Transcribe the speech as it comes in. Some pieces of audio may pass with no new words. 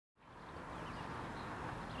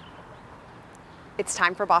It's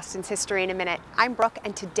time for Boston's History in a Minute. I'm Brooke,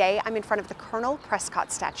 and today I'm in front of the Colonel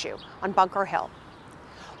Prescott statue on Bunker Hill.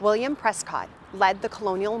 William Prescott led the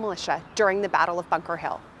colonial militia during the Battle of Bunker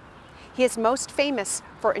Hill. He is most famous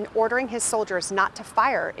for ordering his soldiers not to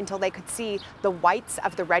fire until they could see the whites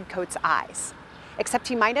of the redcoats' eyes. Except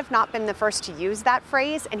he might have not been the first to use that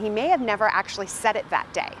phrase, and he may have never actually said it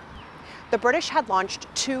that day. The British had launched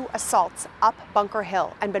 2 assaults up Bunker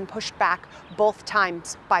Hill and been pushed back both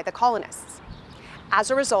times by the colonists. As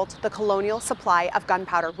a result, the colonial supply of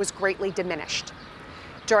gunpowder was greatly diminished.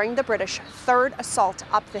 During the British 3rd assault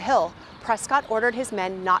up the hill, Prescott ordered his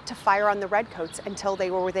men not to fire on the redcoats until they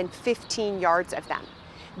were within 15 yards of them.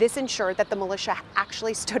 This ensured that the militia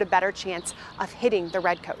actually stood a better chance of hitting the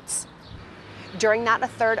redcoats. During that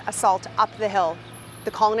 3rd assault up the hill,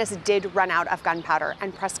 the colonists did run out of gunpowder,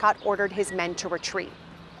 and Prescott ordered his men to retreat.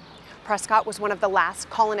 Prescott was one of the last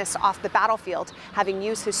colonists off the battlefield, having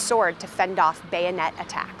used his sword to fend off bayonet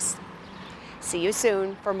attacks. See you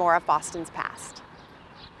soon for more of Boston's past.